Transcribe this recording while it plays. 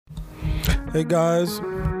Hey guys,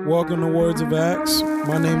 welcome to Words of Axe.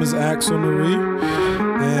 My name is Axel Nuri,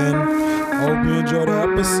 and I hope you enjoy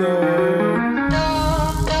the episode.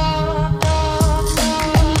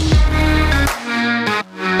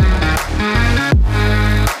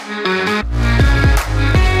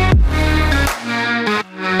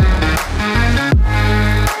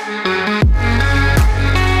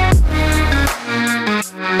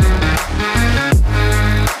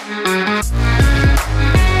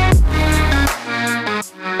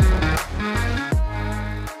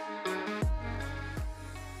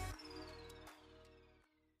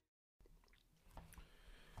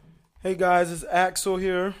 Hey guys, it's Axel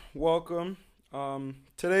here. Welcome.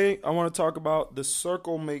 Today I want to talk about The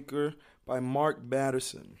Circle Maker by Mark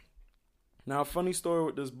Batterson. Now, funny story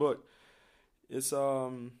with this book. It's I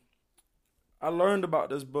learned about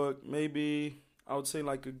this book maybe I would say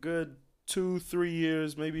like a good 2-3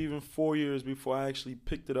 years, maybe even 4 years before I actually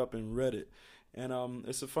picked it up and read it. And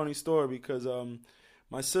it's a funny story because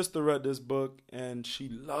my sister read this book and she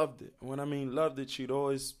loved it. When I mean loved it, she'd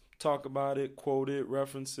always talk about it, quote it,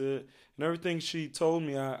 reference it, and everything she told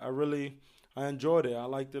me, I enjoyed it. I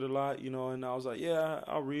liked it a lot, and I was like, yeah,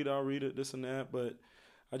 I'll read it, this and that, but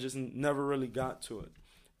I just never really got to it.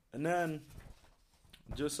 And then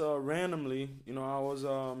just randomly, I was,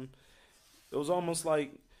 it was almost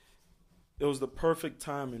like it was the perfect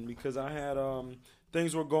timing because I had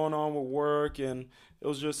things were going on with work, and it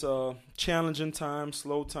was just a challenging time,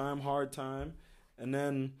 slow time, hard time. And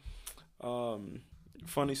then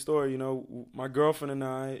funny story, my girlfriend and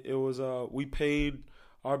I, it was we paid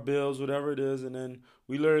our bills, whatever it is, and then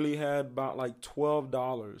we literally had about like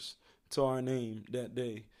 $12 to our name that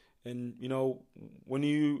day. And when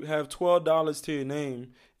you have $12 to your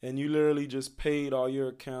name and you literally just paid all your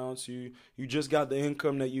accounts, you just got the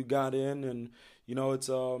income that you got in, and it's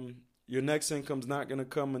your next income's not gonna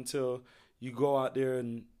come until you go out there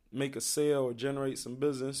and make a sale or generate some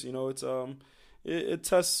business. It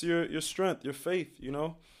tests your strength, your faith,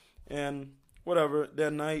 and whatever.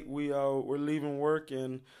 That night we were leaving work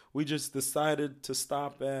and we just decided to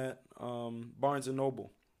stop at Barnes &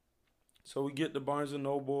 Noble. So we get to Barnes &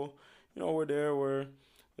 Noble, we're there where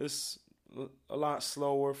it's a lot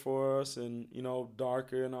slower for us and,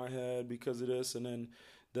 darker in our head because of this. And then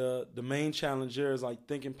the main challenge there is like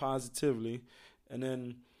thinking positively. And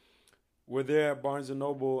then we're there at Barnes &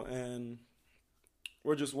 Noble and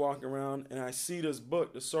we're just walking around, and I see this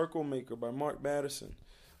book, The Circle Maker by Mark Batterson,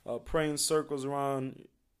 praying circles around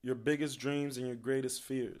your biggest dreams and your greatest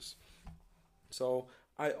fears. So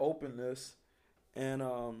I open this, and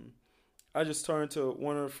I just turned to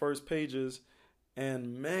one of the first pages,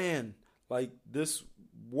 and man, like this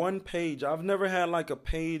one page, I've never had like a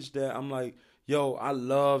page that I'm like, yo, I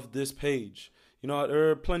love this page. There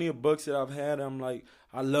are plenty of books that I've had, I'm like,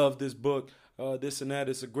 I love this book. This and that,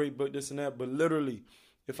 it's a great book, this and that. But literally,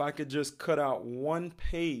 if I could just cut out one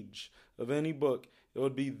page of any book, it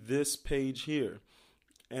would be this page here.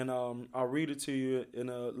 And I'll read it to you in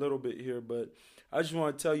a little bit here. But I just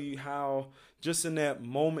want to tell you how just in that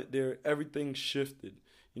moment there, everything shifted.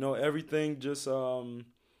 Everything just,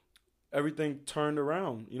 everything turned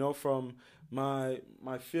around, from my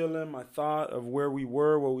feeling, my thought of where we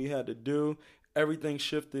were, what we had to do. Everything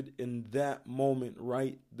shifted in that moment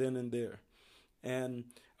right then and there. And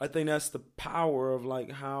I think that's the power of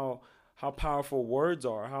like how powerful words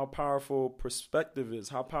are, how powerful perspective is,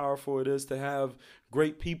 how powerful it is to have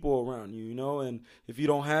great people around you, and if you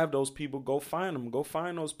don't have those people, go find them. Go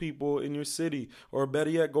find those people in your city, or better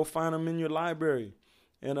yet, go find them in your library.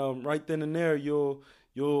 And right then and there,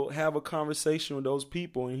 you'll have a conversation with those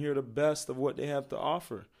people and hear the best of what they have to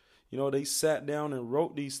offer. They sat down and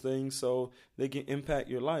wrote these things so they can impact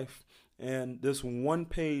your life. And this one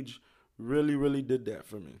page really, really did that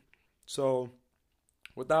for me. So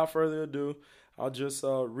without further ado, I'll just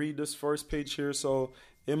read this first page here. So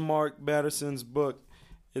in Mark Batterson's book,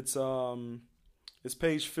 it's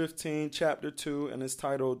page 15, chapter 2, and it's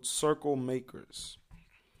titled Circle Makers.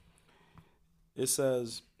 It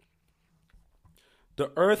says,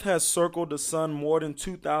 the earth has circled the sun more than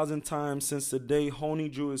 2,000 times since the day Honi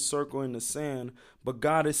drew his circle in the sand, but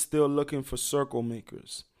God is still looking for circle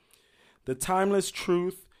makers. The timeless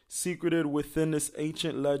truth secreted within this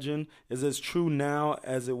ancient legend is as true now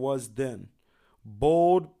as it was then.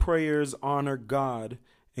 Bold prayers honor God,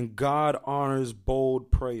 and God honors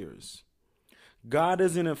bold prayers. God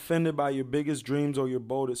isn't offended by your biggest dreams or your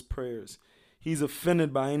boldest prayers. He's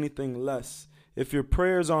offended by anything less. If your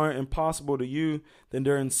prayers aren't impossible to you, then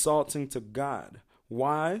they're insulting to God.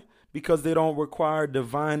 Why? Because they don't require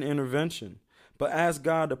divine intervention. but ask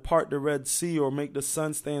God to part the Red Sea or make the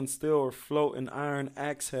sun stand still or float an iron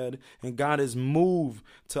axe head, and God is moved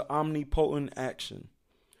to omnipotent action.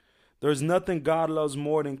 There's nothing God loves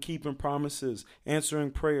more than keeping promises, answering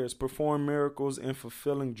prayers, performing miracles, and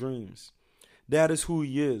fulfilling dreams. That is who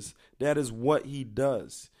he is. That is what he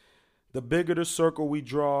does. The bigger the circle we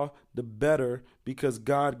draw, the better, because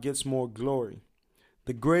God gets more glory.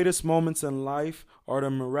 The greatest moments in life are the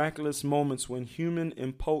miraculous moments when human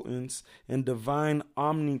impotence and divine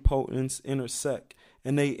omnipotence intersect.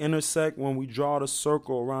 And they intersect when we draw the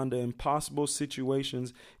circle around the impossible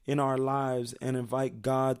situations in our lives and invite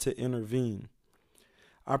God to intervene.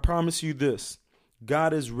 I promise you this,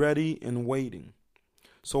 God is ready and waiting.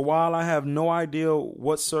 So while I have no idea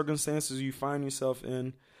what circumstances you find yourself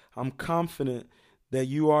in, I'm confident that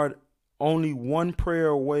you are only one prayer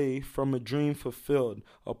away from a dream fulfilled,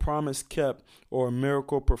 a promise kept, or a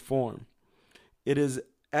miracle performed. It is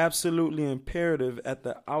absolutely imperative at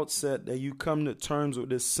the outset that you come to terms with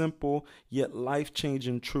this simple yet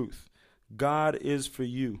life-changing truth. God is for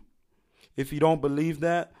you. If you don't believe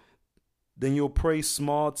that, then you'll pray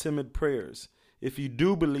small, timid prayers. If you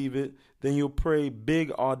do believe it, then you'll pray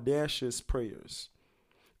big, audacious prayers.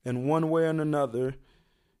 And one way or another,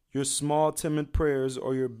 your small, timid prayers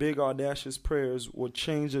or your big, audacious prayers will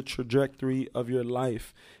change the trajectory of your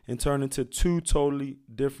life and turn into two totally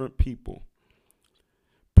different people.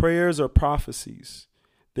 Prayers are prophecies.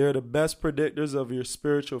 They're the best predictors of your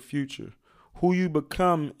spiritual future. Who you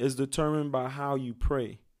become is determined by how you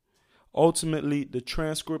pray. Ultimately, the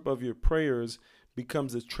transcript of your prayers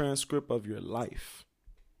becomes the transcript of your life.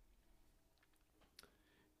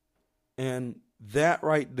 And that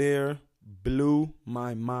right there blew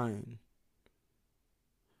my mind.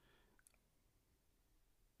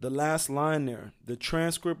 The last line there, the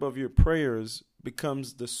transcript of your prayers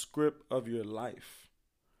becomes the script of your life.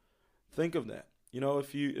 Think of that. You know,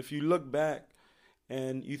 if you look back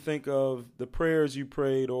and you think of the prayers you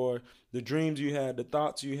prayed or the dreams you had, the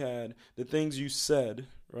thoughts you had, the things you said,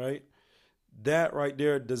 right? That right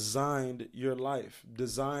there designed your life,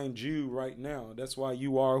 designed you right now. That's why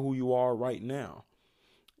you are who you are right now.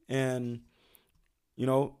 And, you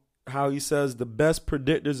know, how he says the best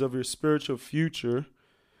predictors of your spiritual future,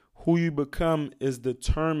 who you become is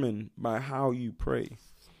determined by how you pray.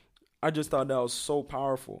 I just thought that was so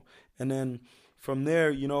powerful. And then from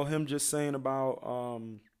there, you know, him just saying about,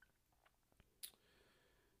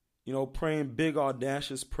 praying big,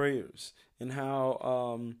 audacious prayers and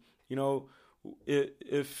how,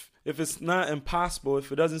 if it's not impossible,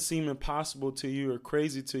 if it doesn't seem impossible to you or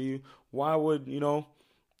crazy to you, why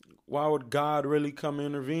would God really come and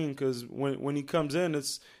intervene? Because when he comes in,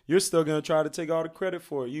 you're still going to try to take all the credit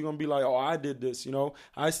for it. You're going to be like, oh, I did this,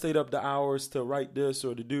 I stayed up the hours to write this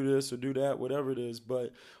or to do this or do that, whatever it is.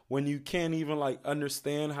 But when you can't even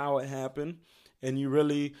understand how it happened, and you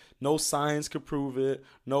really, no science could prove it,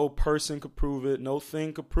 no person could prove it, no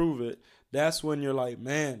thing could prove it, that's when you're like,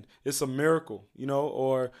 man, it's a miracle,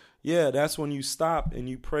 or that's when you stop and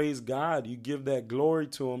you praise God. You give that glory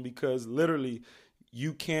to him because literally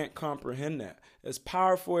you can't comprehend that. As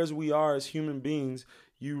powerful as we are as human beings,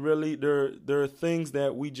 there are things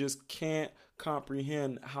that we just can't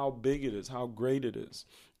comprehend how big it is, how great it is.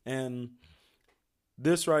 And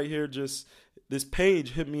this right here, this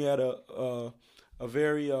page hit me at a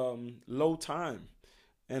very low time.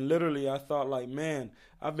 And literally I thought man,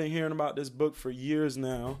 I've been hearing about this book for years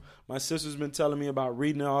now. My sister's been telling me about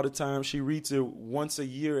reading it all the time. She reads it once a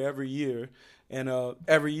year, every year. And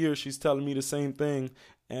every year she's telling me the same thing.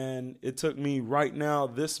 And it took me right now,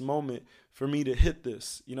 this moment, for me to hit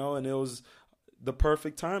this, and it was the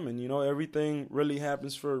perfect timing. Everything really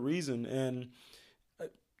happens for a reason. And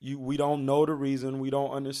we don't know the reason. We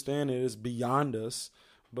don't understand it. It's beyond us.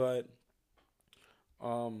 But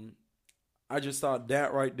I just thought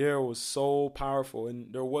that right there was so powerful,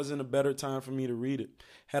 and there wasn't a better time for me to read it.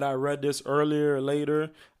 Had I read this earlier or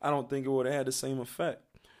later, I don't think it would have had the same effect.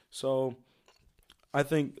 So I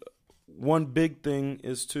think one big thing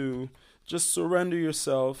is to just surrender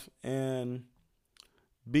yourself and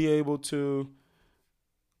be able to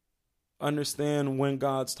understand when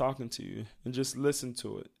God's talking to you and just listen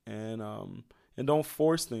to it, and don't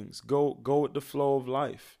force things. Go with the flow of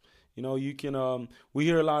life. You can, we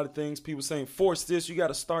hear a lot of things, people saying, force this, you got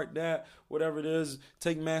to start that, whatever it is,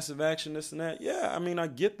 take massive action, this and that. Yeah, I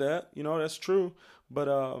get that, that's true.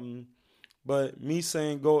 But me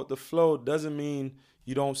saying go with the flow doesn't mean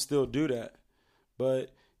you don't still do that. But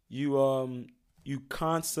you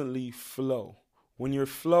constantly flow. When you're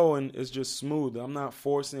flowing, it's just smooth. I'm not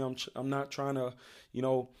forcing, I'm not trying to,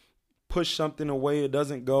 push something away. It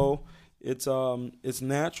doesn't go. it's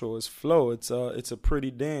natural, it's flow, it's a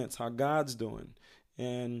pretty dance how God's doing,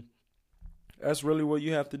 and that's really what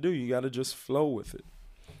you have to do. You got to just flow with it.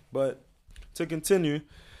 But to continue,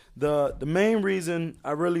 the main reason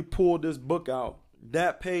I really pulled this book out,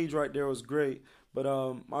 that page right there was great. But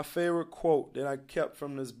my favorite quote that I kept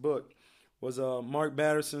from this book was Mark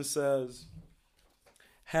Batterson says,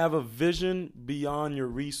 "Have a vision beyond your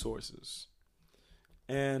resources."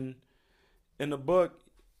 And in the book,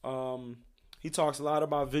 he talks a lot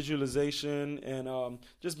about visualization and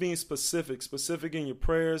just being specific in your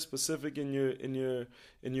prayers, specific in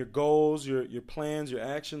your goals, your plans, your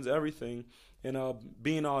actions, everything, and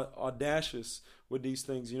being audacious with these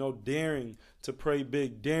things. Daring to pray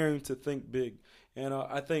big, daring to think big, and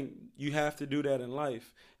I think you have to do that in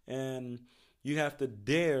life, and you have to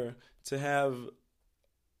dare to have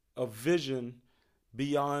a vision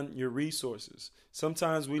beyond your resources.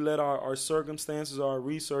 Sometimes we let our circumstances or our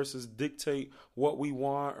resources dictate what we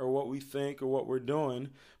want or what we think or what we're doing.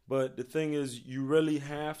 But the thing is, you really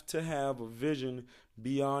have to have a vision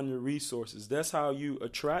beyond your resources. That's how you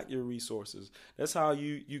attract your resources. That's how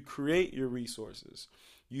you create your resources.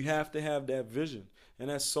 You have to have that vision. And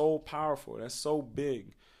that's so powerful. That's so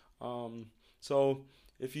big. So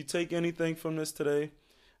if you take anything from this today,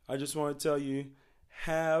 I just want to tell you,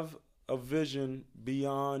 have a vision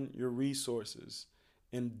beyond your resources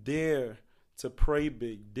and dare to pray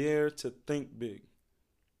big, dare to think big,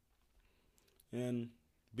 and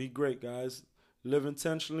be great, guys. Live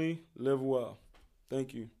intentionally, live well.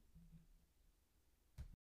 Thank you.